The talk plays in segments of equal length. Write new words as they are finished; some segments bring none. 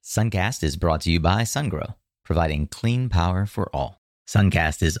Suncast is brought to you by SunGrow, providing clean power for all.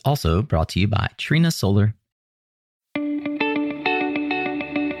 Suncast is also brought to you by Trina Solar.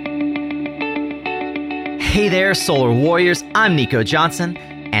 Hey there, Solar Warriors. I'm Nico Johnson,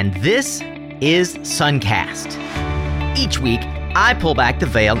 and this is Suncast. Each week, I pull back the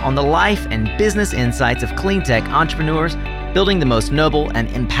veil on the life and business insights of clean tech entrepreneurs building the most noble and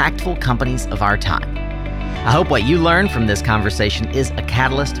impactful companies of our time. I hope what you learn from this conversation is a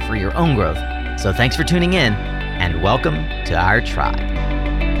catalyst for your own growth. So thanks for tuning in, and welcome to our tribe.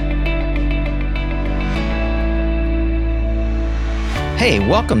 Hey,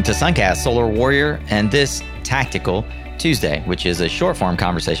 welcome to Suncast, Solar Warrior, and this Tactical Tuesday, which is a short-form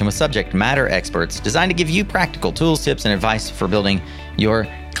conversation with subject matter experts designed to give you practical tools, tips, and advice for building your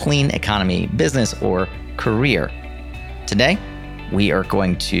clean economy business or career. Today, we are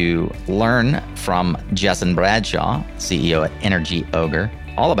going to learn from Jason Bradshaw, CEO at Energy Ogre,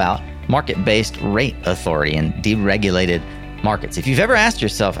 all about market-based rate authority and deregulated markets. If you've ever asked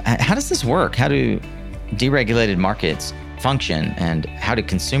yourself, how does this work? How do deregulated markets function? And how do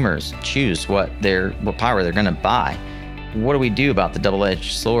consumers choose what power they're going to buy? What do we do about the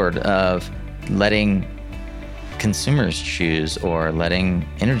double-edged sword of letting consumers choose or letting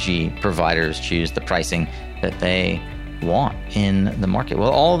energy providers choose the pricing that they want in the market?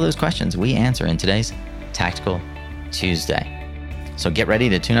 Well, all of those questions we answer in today's Tactical Tuesday. So get ready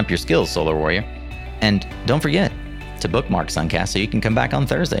to tune up your skills, Solar Warrior. And don't forget to bookmark Suncast so you can come back on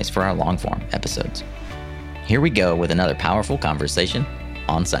Thursdays for our long-form episodes. Here we go with another powerful conversation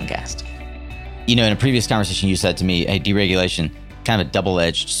on Suncast. You know, in a previous conversation, you said to me, hey, deregulation, kind of a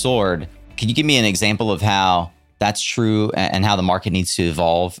double-edged sword. Can you give me an example of how that's true and how the market needs to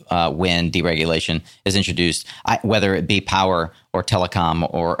evolve when deregulation is introduced, whether it be power or telecom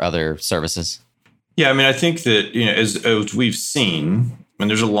or other services? Yeah, I mean, I think that, you know, as we've seen, and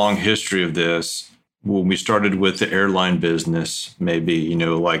there's a long history of this, when we started with the airline business, maybe, you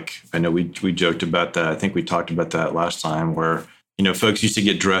know, like I know we joked about that. I think we talked about that last time where, you know, folks used to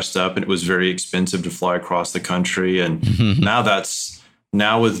get dressed up and it was very expensive to fly across the country. And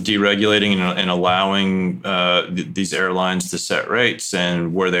now with deregulating and allowing these airlines to set rates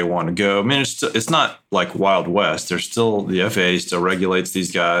and where they want to go, I mean, it's not like Wild West. There's still, the FAA still regulates these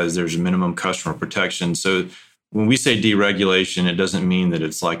guys. There's a minimum customer protection. So when we say deregulation, it doesn't mean that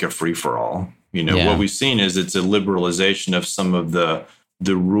it's like a free-for-all. You know, What we've seen is it's a liberalization of some of the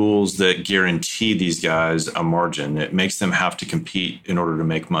rules that guarantee these guys a margin. It makes them have to compete in order to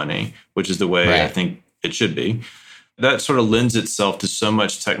make money, which is the way I think it should be. That sort of lends itself to so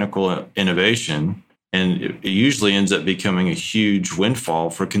much technical innovation, and it usually ends up becoming a huge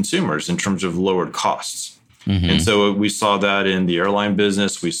windfall for consumers in terms of lowered costs. Mm-hmm. And so we saw that in the airline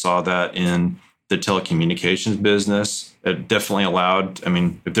business. We saw that in the telecommunications business. It definitely allowed, I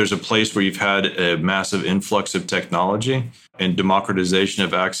mean, if there's a place where you've had a massive influx of technology and democratization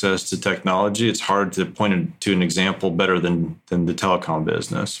of access to technology, it's hard to point to an example better than the telecom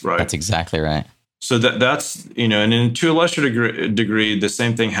business, right? That's exactly right. So that's, you know, and then to a lesser degree, the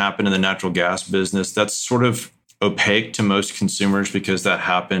same thing happened in the natural gas business. That's sort of opaque to most consumers because that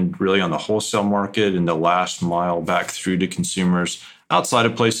happened really on the wholesale market and the last mile back through to consumers outside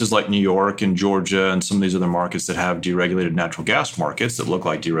of places like New York and Georgia and some of these other markets that have deregulated natural gas markets that look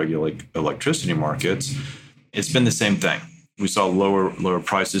like deregulated electricity markets. It's been the same thing. We saw lower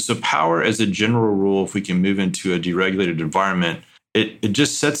prices. So power, as a general rule, if we can move into a deregulated environment, it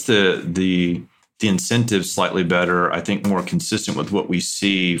just sets the incentives slightly better, I think more consistent with what we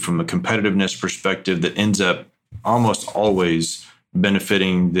see from a competitiveness perspective that ends up almost always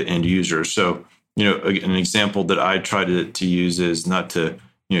benefiting the end user. So, you know, an example that I try to use is not to,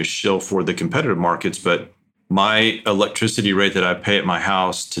 you know, shill for the competitive markets, but my electricity rate that I pay at my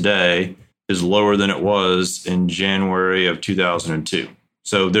house today is lower than it was in January of 2002.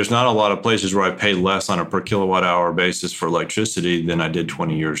 So there's not a lot of places where I pay less on a per kilowatt hour basis for electricity than I did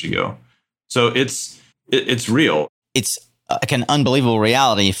 20 years ago. So it's real. It's like an unbelievable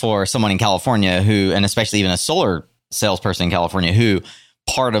reality for someone in California who, and especially even a solar salesperson in California, who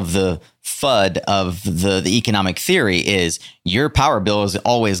part of the FUD of the economic theory is your power bill is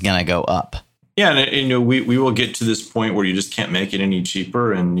always going to go up. Yeah, and you know, we will get to this point where you just can't make it any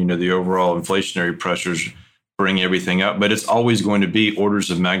cheaper, and you know the overall inflationary pressures bring everything up. But it's always going to be orders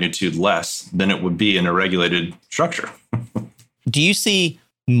of magnitude less than it would be in a regulated structure. Do you see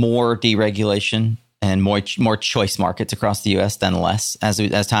more deregulation and more choice markets across the U.S. than less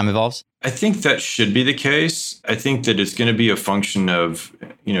as time evolves? I think that should be the case. I think that it's going to be a function of,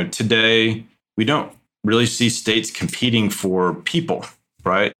 you know, today we don't really see states competing for people,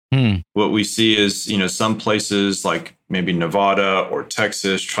 right? What we see is, you know, some places like maybe Nevada or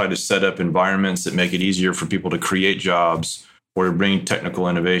Texas try to set up environments that make it easier for people to create jobs or to bring technical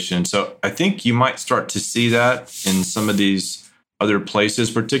innovation. So I think you might start to see that in some of these other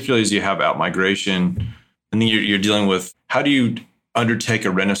places, particularly as you have outmigration. And then you're dealing with how do you undertake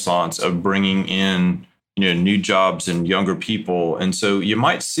a renaissance of bringing in new jobs and younger people. And so you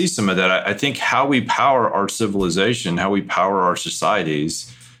might see some of that. I think how we power our civilization, how we power our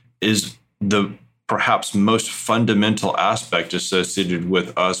societies is the perhaps most fundamental aspect associated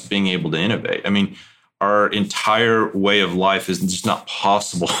with us being able to innovate. I mean, our entire way of life is just not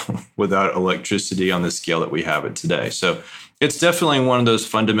possible without electricity on the scale that we have it today. So it's definitely one of those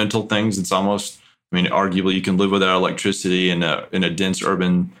fundamental things. It's almost, arguably you can live without electricity in a dense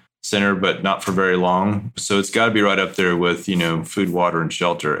urban center, but not for very long. So it's got to be right up there with, food, water, and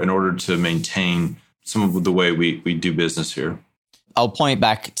shelter in order to maintain some of the way we do business here. I'll point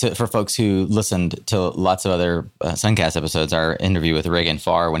back to, for folks who listened to lots of other Suncast episodes, our interview with Reagan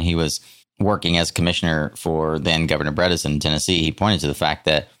Farr when he was working as commissioner for then Governor Bredesen in Tennessee. He pointed to the fact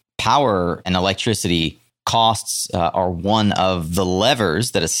that power and electricity costs are one of the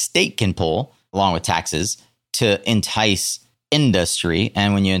levers that a state can pull, along with taxes, to entice industry.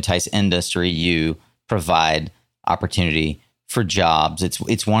 And when you entice industry, you provide opportunity for jobs.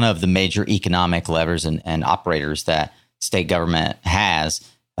 It's one of the major economic levers and operators that state government has.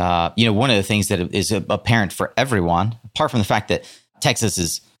 One of the things that is apparent for everyone, apart from the fact that Texas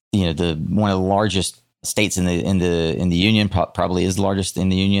is the one of the largest states in the union, probably is the largest in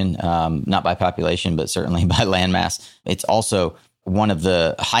the union, not by population, but certainly by landmass. It's also one of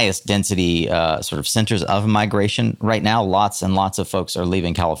the highest density sort of centers of migration right now. Lots and lots of folks are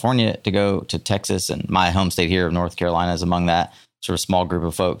leaving California to go to Texas, and my home state here of North Carolina is among that sort of small group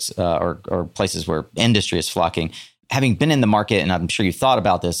of folks or places where industry is flocking. Having been in the market, and I'm sure you've thought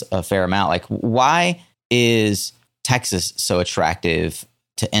about this a fair amount, like why is Texas so attractive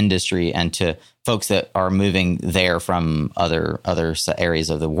to industry and to folks that are moving there from other areas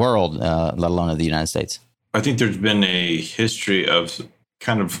of the world, let alone of the United States? I think there's been a history of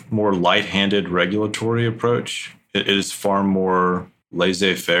kind of more light-handed regulatory approach. It is far more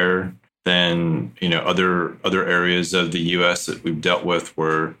laissez-faire than other areas of the U.S. that we've dealt with,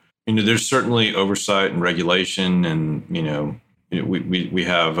 where there's certainly oversight and regulation, and we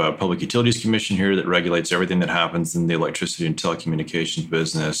have a Public Utilities Commission here that regulates everything that happens in the electricity and telecommunications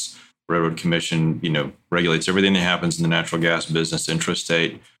business. Railroad Commission, regulates everything that happens in the natural gas business,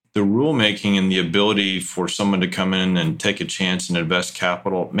 intrastate. The rulemaking and the ability for someone to come in and take a chance and invest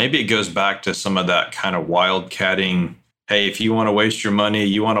capital, maybe it goes back to some of that kind of wildcatting. Hey, if you want to waste your money,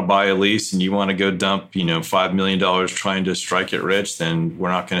 you want to buy a lease and you want to go dump, $5 million trying to strike it rich, then we're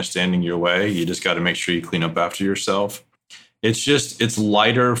not going to stand in your way. You just got to make sure you clean up after yourself. It's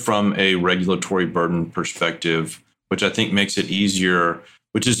lighter from a regulatory burden perspective, which I think makes it easier,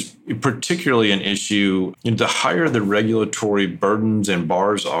 which is particularly an issue. The higher the regulatory burdens and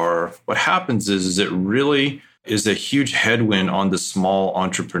bars are, what happens is it really is a huge headwind on the small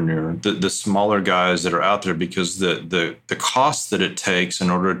entrepreneur, the smaller guys that are out there, because the cost that it takes in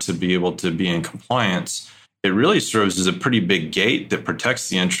order to be able to be in compliance, it really serves as a pretty big gate that protects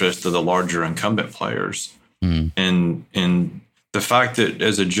the interest of the larger incumbent players. And the fact that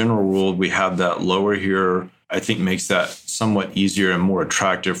as a general rule, we have that lower here, I think makes that somewhat easier and more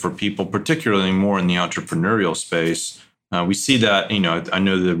attractive for people, particularly more in the entrepreneurial space. We see that, I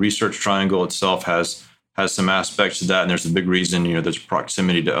know the Research Triangle itself has some aspects to that, and there's a big reason, there's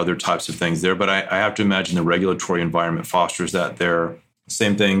proximity to other types of things there. But I have to imagine the regulatory environment fosters that there.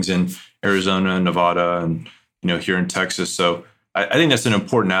 Same things in Arizona, Nevada, and, here in Texas. So I think that's an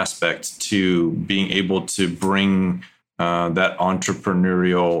important aspect to being able to bring that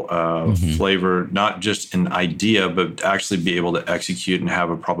entrepreneurial flavor, not just an idea, but actually be able to execute and have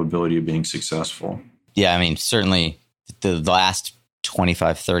a probability of being successful. Yeah, certainly the last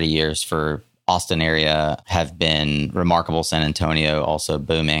 25, 30 years for Austin area have been remarkable. San Antonio also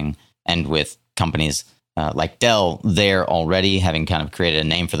booming, and with companies like Dell there already having kind of created a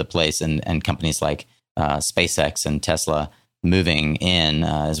name for the place, and companies like SpaceX and Tesla moving in,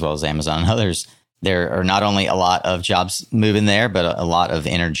 as well as Amazon and others. There are not only a lot of jobs moving there, but a lot of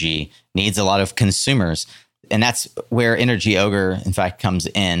energy needs a lot of consumers. And that's where Energy Ogre, in fact, comes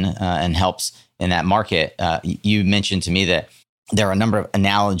in and helps in that market. You mentioned to me that there are a number of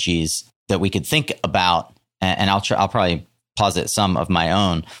analogies that we could think about, and I'll probably posit some of my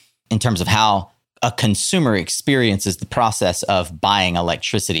own in terms of how a consumer experiences the process of buying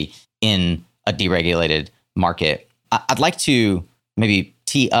electricity in a deregulated market. I'd like to maybe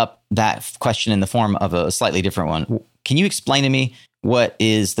tee up that question in the form of a slightly different one. Can you explain to me what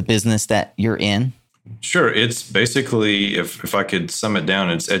is the business that you're in? Sure. It's basically, if I could sum it down,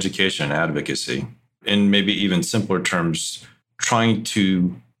 it's education and advocacy. In maybe even simpler terms, trying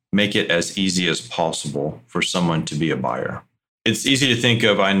to make it as easy as possible for someone to be a buyer. It's easy to think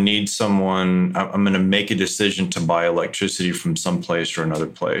of, I'm going to make a decision to buy electricity from some place or another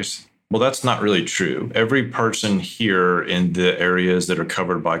place. Well, that's not really true. Every person here in the areas that are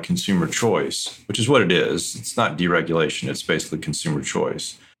covered by consumer choice, which is what it is, it's not deregulation, it's basically consumer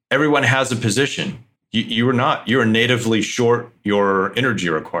choice. Everyone has a position. You're natively short your energy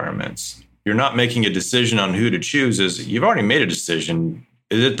requirements. You're not making a decision on who to choose. You've already made a decision.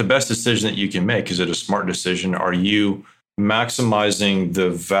 Is it the best decision that you can make? Is it a smart decision? Are you maximizing the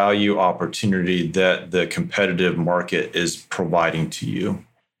value opportunity that the competitive market is providing to you?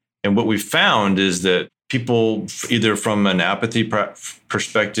 And what we found is that people, either from an apathy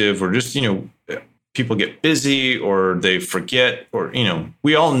perspective or just, people get busy or they forget, or,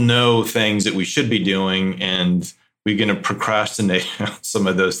 we all know things that we should be doing and we're going to procrastinate some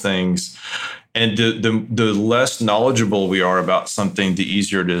of those things. And the less knowledgeable we are about something, the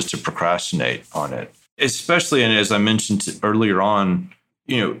easier it is to procrastinate on it. Especially, and as I mentioned earlier on,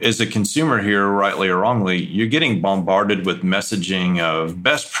 as a consumer here, rightly or wrongly, you're getting bombarded with messaging of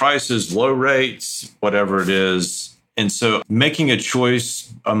best prices, low rates, whatever it is. And so making a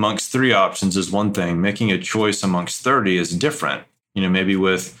choice amongst 3 options is one thing. Making a choice amongst 30 is different. Maybe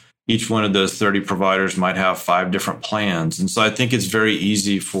with each one of those 30 providers might have 5 different plans. And so I think it's very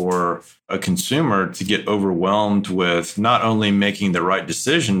easy for a consumer to get overwhelmed with not only making the right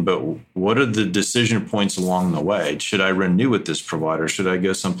decision, but what are the decision points along the way? Should I renew with this provider? Should I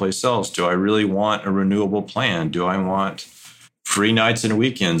go someplace else? Do I really want a renewable plan? Do I want free nights and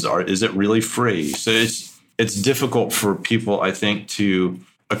weekends? Is it really free? So it's difficult for people, I think, to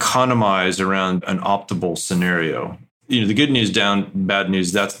economize around an optimal scenario. The good news down, bad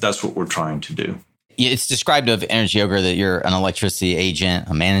news, that's what we're trying to do. It's described of Energy Ogre that you're an electricity agent,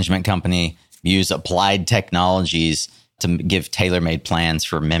 a management company, use applied technologies to give tailor-made plans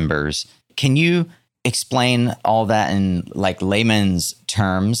for members. Can you explain all that in layman's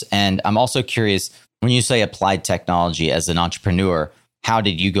terms? And I'm also curious, when you say applied technology as an entrepreneur, how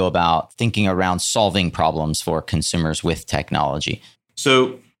did you go about thinking around solving problems for consumers with technology?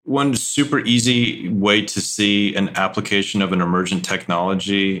 So one super easy way to see an application of an emergent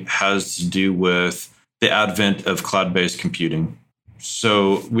technology has to do with the advent of cloud-based computing.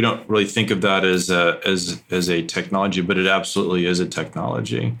 So we don't really think of that as a technology, but it absolutely is a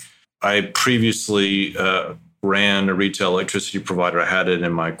technology. I previously ran a retail electricity provider. I had it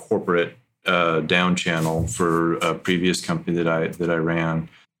in my corporate down channel for a previous company that I ran.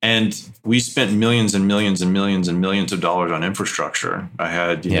 And we spent millions and millions and millions and millions of dollars on infrastructure. I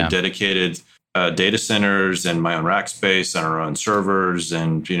had dedicated data centers and my own rack space and our own servers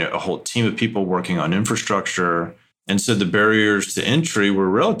and a whole team of people working on infrastructure. And so the barriers to entry were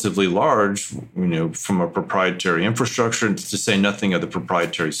relatively large, from a proprietary infrastructure, to say nothing of the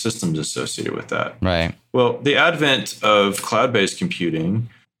proprietary systems associated with that. Right. Well, the advent of cloud-based computing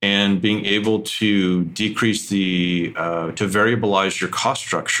and being able to decrease to variabilize your cost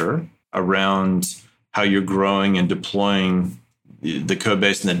structure around how you're growing and deploying the code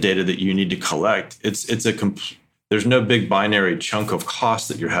base and the data that you need to collect. There's no big binary chunk of cost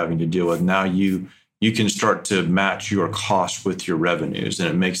that you're having to deal with. Now you can start to match your cost with your revenues, and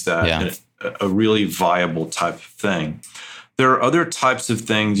it makes that a really viable type of thing. There are other types of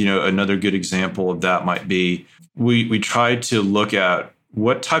things. Another good example of that might be we try to look at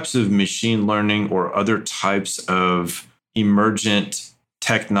what types of machine learning or other types of emergent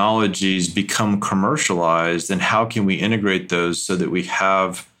technologies become commercialized, and how can we integrate those so that we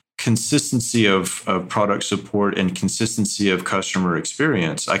have consistency of product support and consistency of customer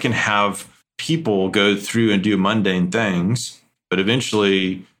experience. I can have people go through and do mundane things, but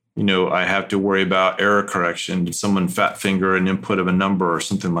eventually, I have to worry about error correction. Did someone fat finger an input of a number or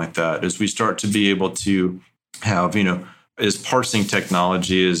something like that? As we start to be able to have, as parsing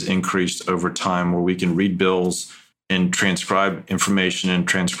technology is increased over time, where we can read bills and transcribe information and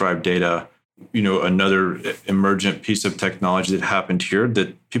transcribe data. Another emergent piece of technology that happened here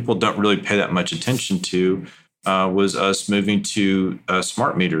that people don't really pay that much attention to was us moving to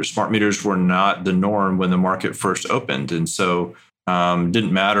smart meters. Smart meters were not the norm when the market first opened. And so it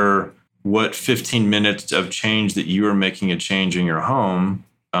didn't matter what 15 minutes of change that you were making a change in your home,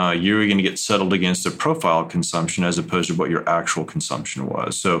 you were going to get settled against a profile consumption as opposed to what your actual consumption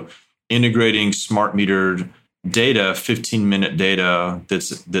was. So integrating smart metered data, 15-minute data,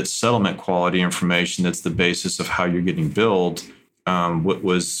 that's settlement quality information, that's the basis of how you're getting billed, what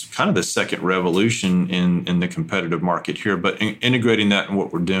was kind of the second revolution in the competitive market here. But integrating that in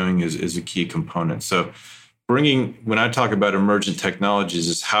what we're doing is a key component. So when I talk about emergent technologies,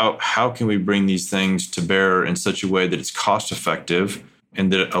 is how can we bring these things to bear in such a way that it's cost effective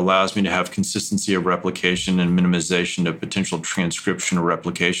and that it allows me to have consistency of replication and minimization of potential transcription or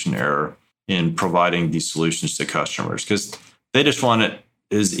replication error in providing these solutions to customers, because they just want it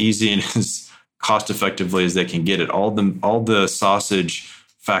as easy and as cost effectively as they can get it. All the sausage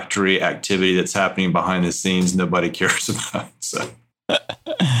factory activity that's happening behind the scenes, nobody cares about. So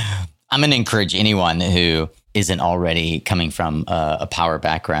I'm going to encourage anyone who isn't already coming from a power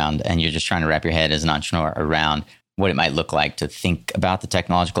background and you're just trying to wrap your head as an entrepreneur around what it might look like to think about the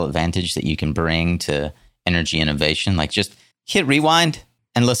technological advantage that you can bring to energy innovation. Like, just hit rewind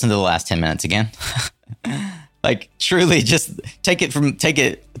and listen to the last 10 minutes again. Like, truly just take it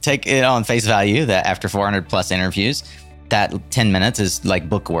on face value that after 400 plus interviews, that 10 minutes is like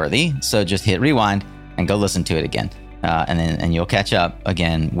book worthy. So just hit rewind and go listen to it again. And you'll catch up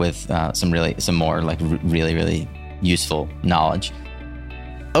again with some more like really, really useful knowledge.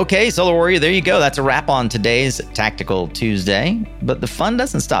 Okay, Solar Warrior, there you go. That's a wrap on today's Tactical Tuesday. But the fun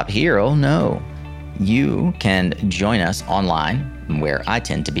doesn't stop here. Oh, no. You can join us online, where I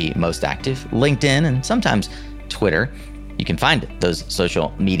tend to be most active, LinkedIn, and sometimes Twitter. You can find those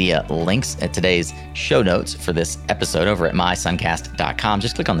social media links at today's show notes for this episode over at mysuncast.com.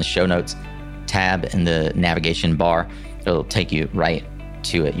 Just click on the show notes tab in the navigation bar. It'll take you right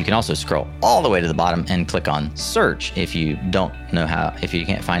to it. You can also scroll all the way to the bottom and click on search if you don't know how, if you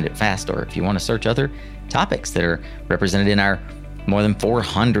can't find it fast, or if you want to search other topics that are represented in our more than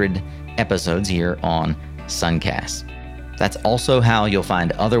 400 episodes here on Suncast. That's also how you'll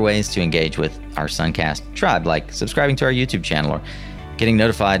find other ways to engage with our Suncast tribe, like subscribing to our YouTube channel or getting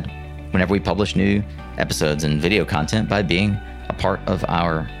notified whenever we publish new episodes and video content by being a part of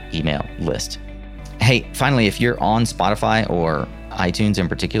our email list. Hey, finally, if you're on Spotify or iTunes in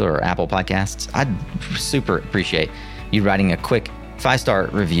particular, or Apple Podcasts, I'd super appreciate you writing a quick 5-star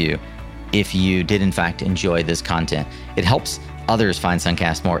review if you did in fact enjoy this content. It helps others find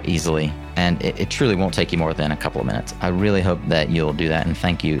Suncast more easily, and it truly won't take you more than a couple of minutes. I really hope that you'll do that, and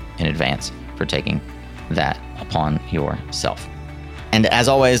thank you in advance for taking that upon yourself. And as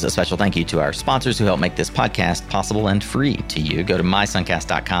always, a special thank you to our sponsors who help make this podcast possible and free to you. Go to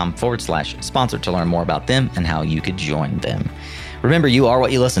mysuncast.com/sponsor to learn more about them and how you could join them. Remember, you are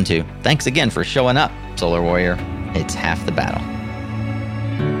what you listen to. Thanks again for showing up, Solar Warrior. It's half the battle.